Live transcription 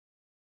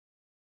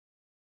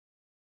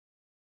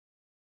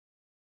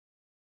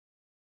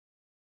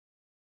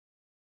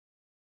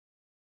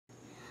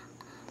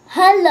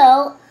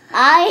Hello,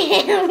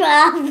 I am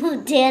Rob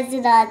from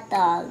Dancing Hot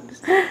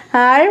Dogs.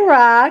 Hi,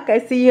 Rock. I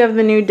see you have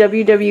the new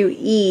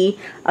WWE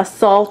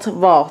Assault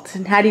Vault.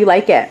 And how do you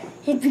like it?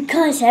 It's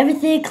because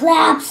everything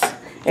claps.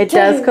 It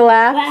does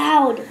collapse?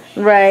 Loud.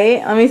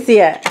 Right. Let me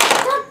see it.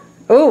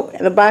 Oh,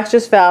 the box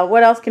just fell.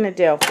 What else can it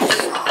do?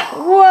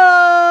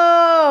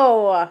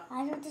 Whoa!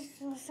 I don't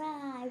just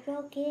I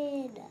broke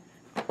it.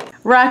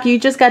 Rock, you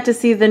just got to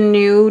see the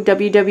new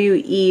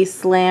WWE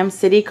Slam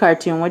City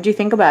cartoon. What do you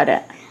think about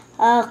it?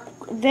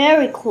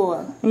 Very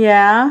cool.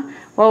 Yeah?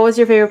 What was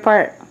your favorite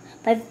part?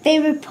 My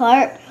favorite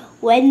part,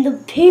 when the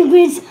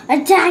penguins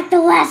attack the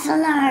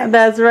wrestler.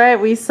 That's right.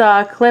 We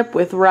saw a clip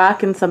with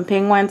Rock and some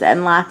penguins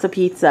and lots of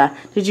pizza.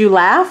 Did you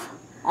laugh?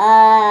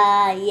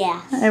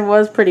 Yeah. It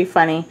was pretty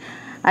funny.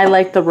 I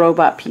like the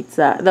robot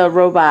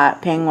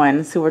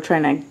penguins who were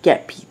trying to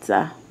get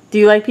pizza. Do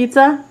you like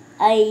pizza?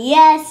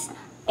 Yes.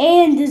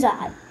 And there's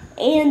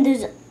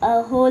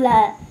a whole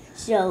lot of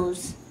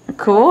shows.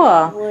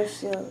 Cool. More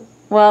shows.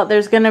 Well,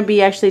 there's going to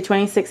be actually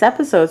 26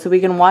 episodes, so we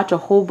can watch a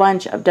whole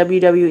bunch of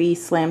WWE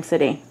Slam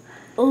City.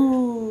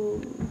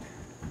 Ooh.